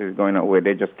processes going out, where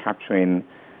they're just capturing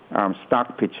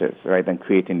stock pictures, right, and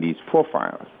creating these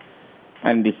profiles.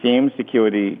 And the same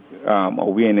security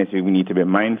awareness we need to be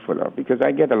mindful of, because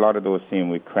I get a lot of those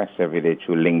same requests every day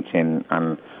through LinkedIn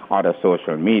and other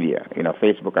social media. You know,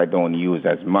 Facebook I don't use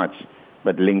as much,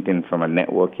 but LinkedIn, from a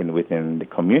networking within the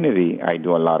community, I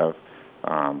do a lot of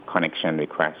connection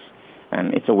requests,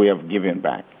 and it's a way of giving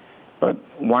back. But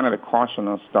one of the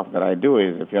cautionary stuff that I do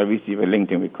is, if you receive a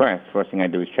LinkedIn request, first thing I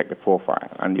do is check the profile,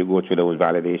 and you go through those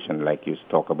validations like you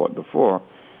talked about before.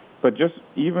 But just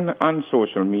even on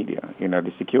social media, you know,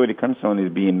 the security concern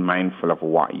is being mindful of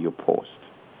what you post,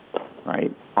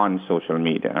 right, on social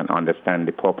media, and understand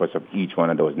the purpose of each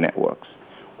one of those networks.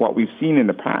 What we've seen in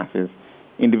the past is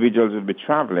individuals will be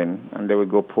traveling, and they will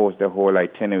go post their whole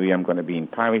itinerary. I'm going to be in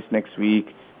Paris next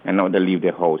week, and now they leave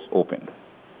their house open,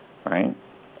 right?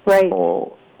 Right.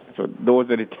 So those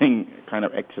are the kind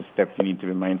of extra steps you need to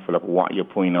be mindful of what you're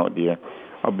putting out there,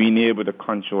 or being able to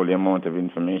control the amount of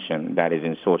information that is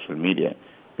in social media.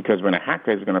 Because when a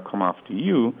hacker is going to come after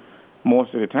you,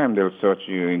 most of the time they'll search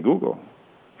you in Google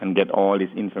and get all this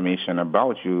information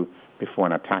about you before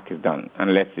an attack is done,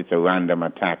 unless it's a random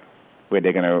attack where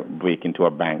they're going to break into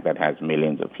a bank that has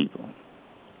millions of people.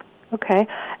 Okay.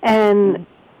 And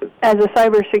as a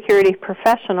cybersecurity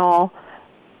professional,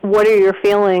 what are your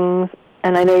feelings?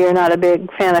 And I know you're not a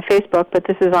big fan of Facebook, but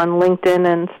this is on LinkedIn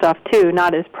and stuff too,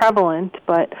 not as prevalent,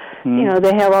 but you know,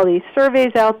 they have all these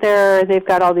surveys out there. They've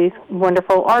got all these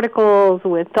wonderful articles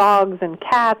with dogs and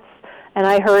cats, and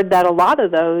I heard that a lot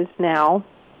of those now,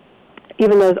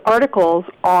 even those articles,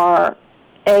 are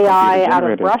AI out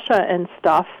of Russia and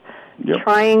stuff,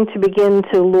 trying to begin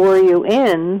to lure you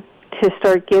in to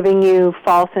start giving you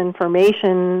false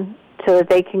information so that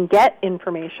they can get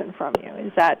information from you.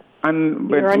 Is that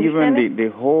but even the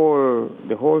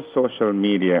whole social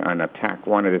media and attack,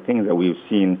 one of the things that we've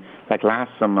seen, like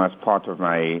last summer as part of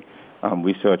my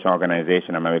research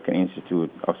organization, American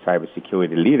Institute of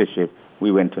Cybersecurity Leadership,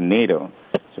 we went to NATO.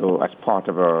 So as part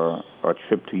of our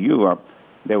trip to Europe,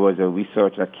 there was a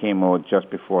research that came out just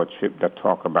before a trip that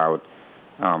talked about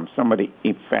some of the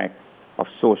effect of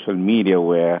social media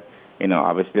where,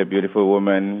 obviously a beautiful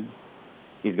woman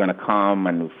is going to come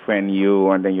and friend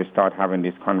you, and then you start having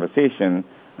this conversation,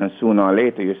 and sooner or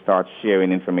later you start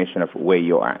sharing information of where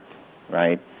you're at,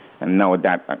 right? And now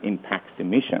that impacts the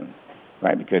mission,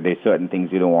 right? Because there's certain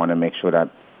things you don't want to make sure that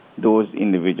those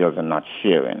individuals are not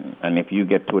sharing. And if you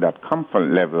get to that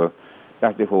comfort level,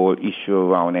 that's the whole issue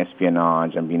around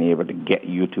espionage and being able to get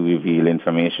you to reveal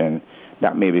information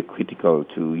that may be critical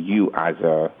to you as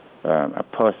a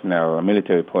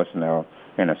military personnel,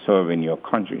 serving your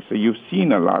country. So you've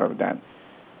seen a lot of that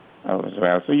as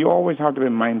well. So you always have to be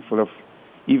mindful of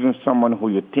even someone who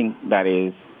you think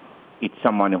it's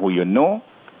someone who you know.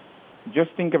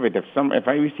 Just think of it, if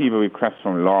I receive a request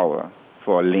from Laura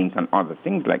for a link and other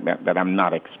things like that I'm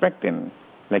not expecting,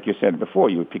 like you said before,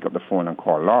 you pick up the phone and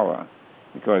call Laura,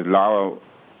 because Laura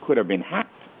could have been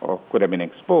hacked or could have been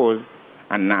exposed,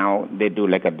 and now they do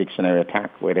like a dictionary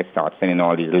attack where they start sending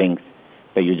all these links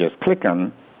that you just click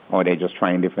on, or they're just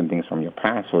trying different things from your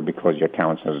password because your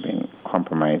account has been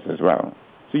compromised as well.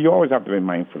 So you always have to be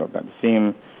mindful of that. The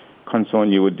same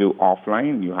concern you would do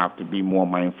offline, you have to be more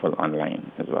mindful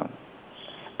online as well.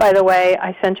 By the way,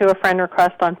 I sent you a friend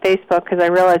request on Facebook because I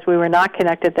realized we were not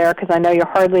connected there because I know you're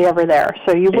hardly ever there.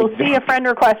 So you will see a friend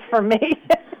request from me.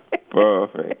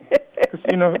 Perfect.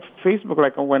 Because, Facebook,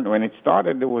 like when it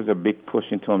started, there was a big push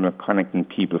in terms of connecting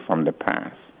people from the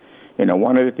past.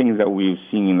 One of the things that we've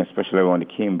seen, especially around the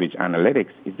Cambridge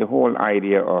Analytics, is the whole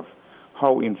idea of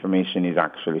how information is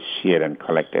actually shared and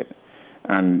collected.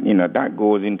 And, that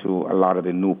goes into a lot of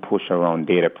the new push around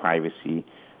data privacy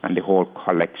and the whole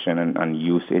collection and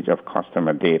usage of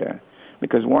customer data.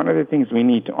 Because one of the things we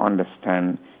need to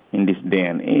understand in this day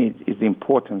and age is the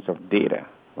importance of data,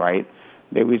 right?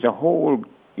 There is a whole,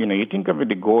 you think of it,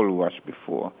 the gold rush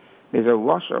before. There's a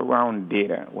rush around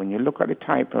data. When you look at the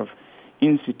type of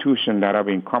institutions that are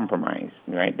being compromised,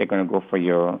 right? They're going to go for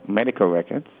your medical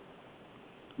records.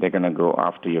 They're going to go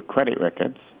after your credit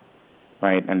records,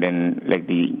 right? And then like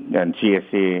the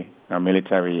GSA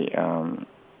military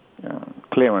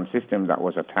clearance system that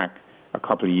was attacked a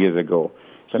couple of years ago.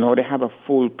 So now they have a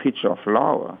full picture of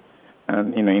Laura.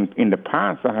 And in the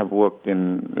past, I have worked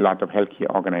in a lot of healthcare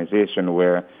organizations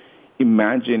where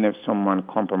imagine if someone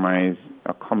compromised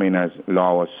or come in as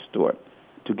Laura Stewart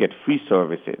to get free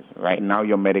services. Right now,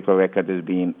 your medical record is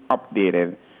being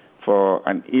updated for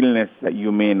an illness that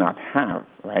you may not have,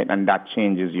 right? And that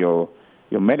changes your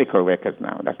medical records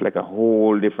now. That's like a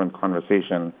whole different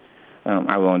conversation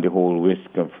around the whole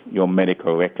risk of your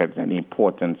medical records and the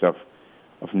importance of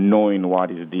knowing what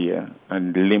is there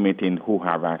and limiting who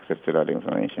have access to that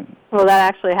information. Well, that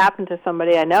actually happened to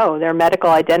somebody I know. Their medical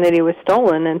identity was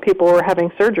stolen and people were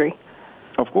having surgery.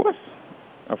 Of course.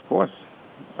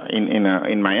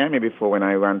 In Miami before, when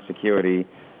I ran security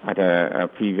at a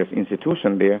previous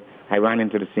institution there, I ran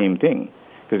into the same thing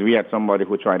because we had somebody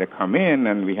who tried to come in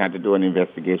and we had to do an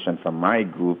investigation from my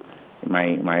group,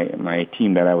 my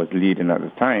team that I was leading at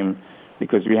the time,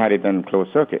 because we had it on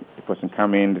closed circuit. The person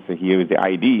come in, they say, here is the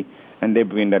ID, and they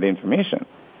bring that information.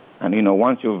 And,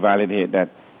 once you validate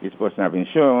that this person have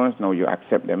insurance, now you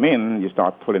accept them in, you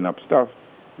start pulling up stuff,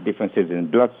 differences in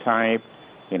blood type,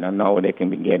 now they can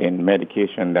be getting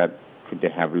medication that could they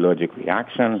have allergic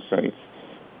reactions. So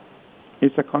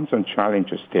it's a constant challenge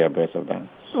to stay abreast of that.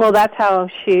 Well, that's how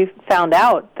she found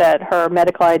out that her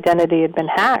medical identity had been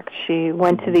hacked. She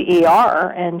went to the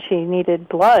ER and she needed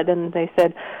blood, and they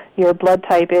said, your blood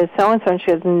type is so-and-so, and she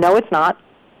goes, no, it's not.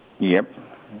 Yep.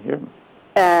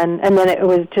 And then it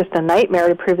was just a nightmare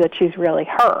to prove that she's really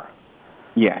her.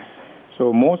 Yes.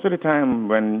 So most of the time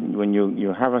when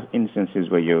you have instances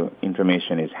where your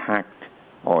information is hacked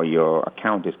or your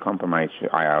account is compromised for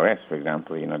IRS, for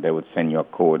example, they would send you a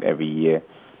code every year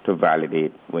to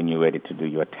validate when you're ready to do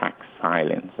your tax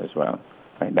filings as well.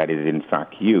 Right? That is, in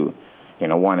fact, you.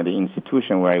 One of the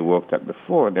institutions where I worked at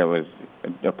before, there was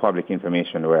the public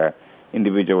information where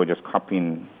individuals were just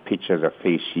copying pictures of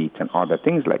face sheets and other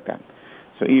things like that.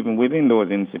 So even within those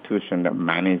institutions that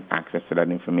manage access to that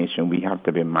information, we have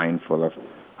to be mindful of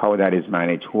how that is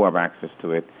managed, who have access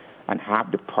to it, and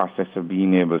have the process of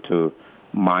being able to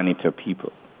monitor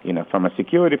people. From a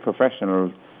security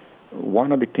professional,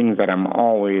 one of the things that I'm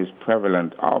always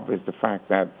prevalent of is the fact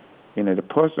that, the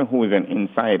person who is an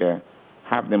insider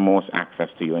have the most access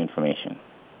to your information.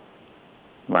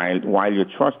 While you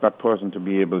trust that person to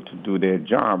be able to do their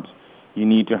jobs, you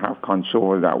need to have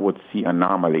controls that would see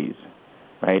anomalies,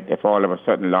 right? If all of a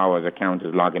sudden Laura's account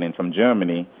is logging in from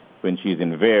Germany when she's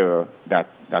in Vera,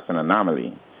 that's an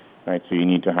anomaly, right? So you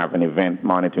need to have an event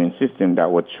monitoring system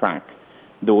that would track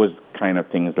those kind of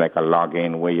things, like a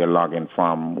login, where you're logging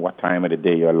from, what time of the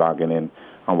day you're logging in,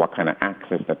 and what kind of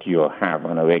access that you have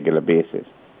on a regular basis.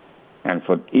 And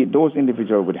for those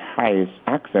individuals with highest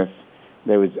access,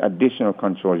 there is additional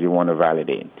controls you want to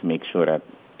validate to make sure that,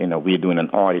 we're doing an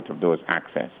audit of those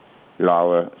access.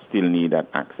 Laura still need that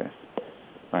access,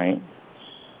 right?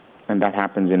 And that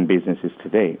happens in businesses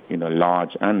today,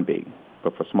 large and big.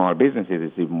 But for small businesses,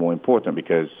 it's even more important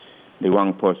because the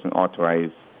wrong person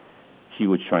authorized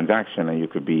huge transaction and you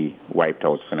could be wiped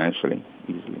out financially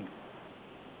easily.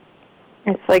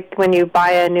 It's like when you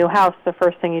buy a new house, the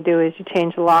first thing you do is you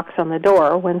change the locks on the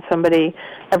door. When somebody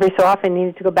every so often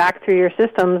needs to go back through your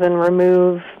systems and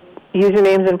remove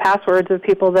usernames and passwords of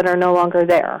people that are no longer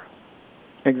there.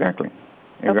 Exactly.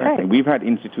 Okay. We've had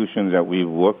institutions that we've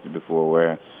worked with before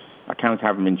where accounts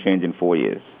haven't been changed in 4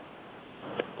 years,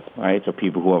 right? So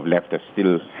people who have left us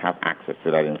still have access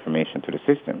to that information, to the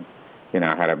system.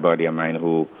 I had a buddy of mine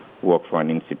who worked for an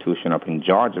institution up in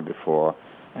Georgia before,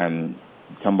 and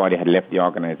somebody had left the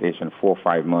organization 4 or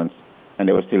 5 months, and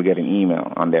they were still getting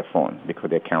email on their phone because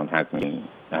their account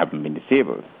haven't been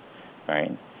disabled,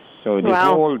 right? So this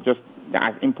whole, just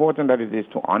as important that it is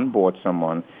to onboard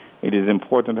someone, it is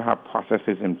important to have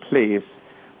processes in place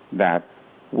that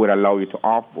would allow you to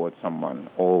offboard someone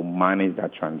or manage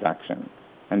that transaction.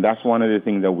 And that's one of the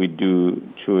things that we do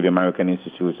through the American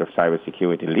Institute of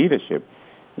Cybersecurity Leadership,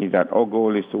 is that our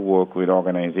goal is to work with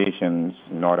organizations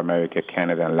in North America,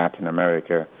 Canada, and Latin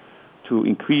America to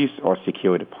increase our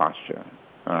security posture.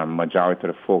 Majority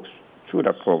of the folks through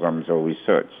that program is our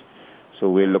research. So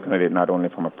we're looking at it not only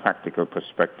from a practical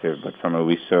perspective, but from a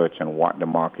research and what the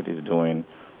market is doing,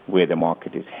 where the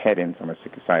market is heading from a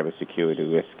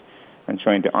cybersecurity risk, and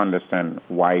trying to understand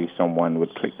why someone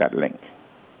would click that link.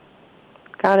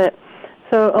 Got it.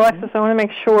 So, Alexis, I want to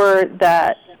make sure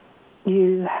that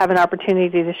you have an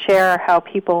opportunity to share how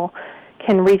people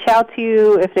can reach out to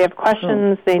you if they have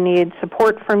questions, they need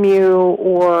support from you,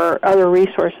 or other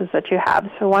resources that you have.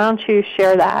 So why don't you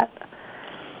share that?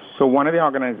 So one of the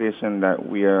organizations that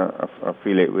we are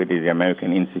affiliated with is the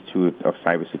American Institute of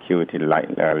Cybersecurity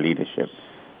Leadership.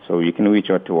 So you can reach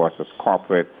out to us as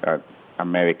corporate at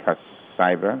Americas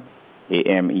Cyber,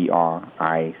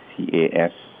 AMERICAS,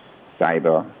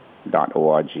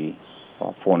 cyber.org,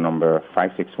 or phone number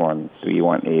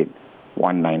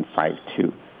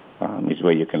 561-318-1952 is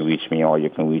where you can reach me, or you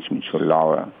can reach me through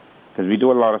Laura. Because we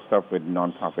do a lot of stuff with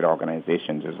nonprofit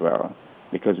organizations as well,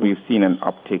 because we've seen an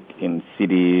uptick in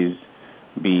cities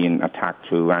being attacked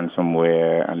through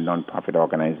ransomware, and nonprofit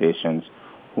organizations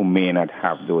who may not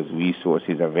have those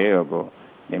resources available.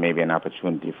 There may be an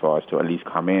opportunity for us to at least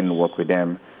come in, work with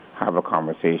them, have a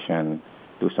conversation,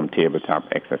 do some tabletop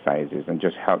exercises, and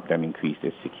just help them increase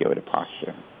their security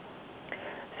posture.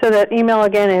 So that email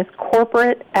again is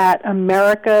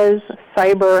corporate@americascyber.org.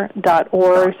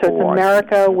 So it's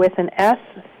America with an S,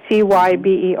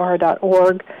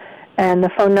 CYBER.org. And the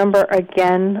phone number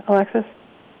again, Alexis?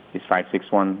 It's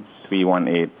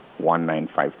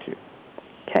 561-318-1952.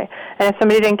 Okay. And if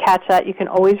somebody didn't catch that, you can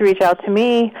always reach out to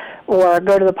me or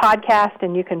go to the podcast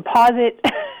and you can pause it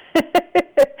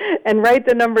and write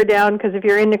the number down, because if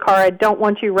you're in the car, I don't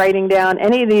want you writing down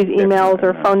any of these emails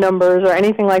or phone numbers or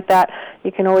anything like that.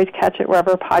 You can always catch it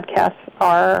wherever podcasts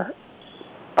are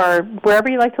wherever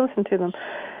you like to listen to them.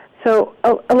 So,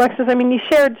 Alexis, you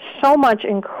shared so much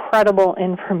incredible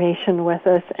information with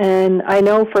us, and I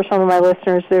know for some of my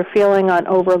listeners, they're feeling on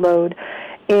overload.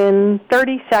 In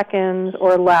 30 seconds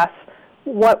or less,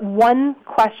 what one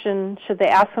question should they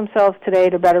ask themselves today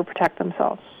to better protect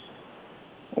themselves?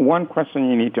 One question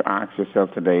you need to ask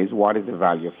yourself today is, what is the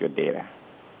value of your data?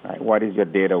 Right? What is your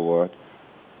data worth?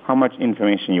 How much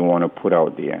information you want to put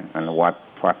out there, and what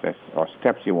process or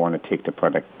steps you want to take to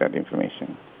protect that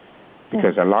information?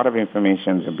 Because a lot of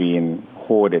information is being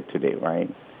hoarded today, right?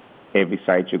 Every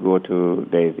site you go to,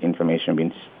 there's information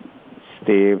being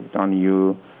saved on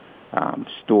you,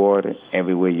 stored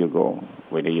everywhere you go.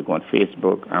 Whether you go on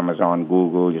Facebook, Amazon,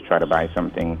 Google, you try to buy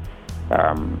something,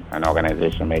 an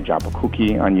organization may drop a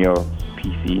cookie on your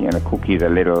PC, and a cookie is a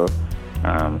little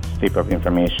strip of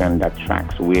information that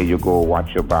tracks where you go,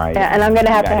 what you buy. Yeah, and I'm going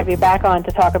to have you back on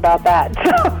to talk about that.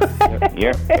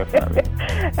 Yeah, definitely.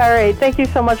 All right. Thank you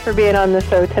so much for being on the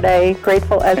show today.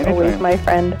 Grateful as always, my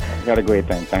friend. You had a great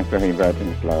time. Thanks for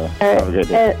inviting us, Laura. Have a great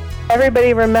day.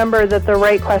 Everybody remember that the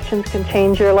right questions can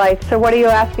change your life. So what are you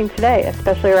asking today,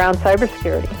 especially around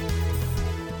cybersecurity?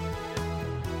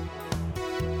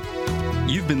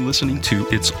 You've been listening to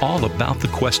It's All About the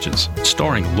Questions,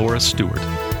 starring Laura Stewart.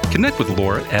 Connect with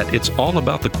Laura at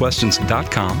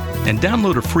it'sallaboutthequestions.com and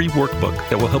download a free workbook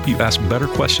that will help you ask better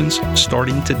questions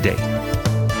starting today.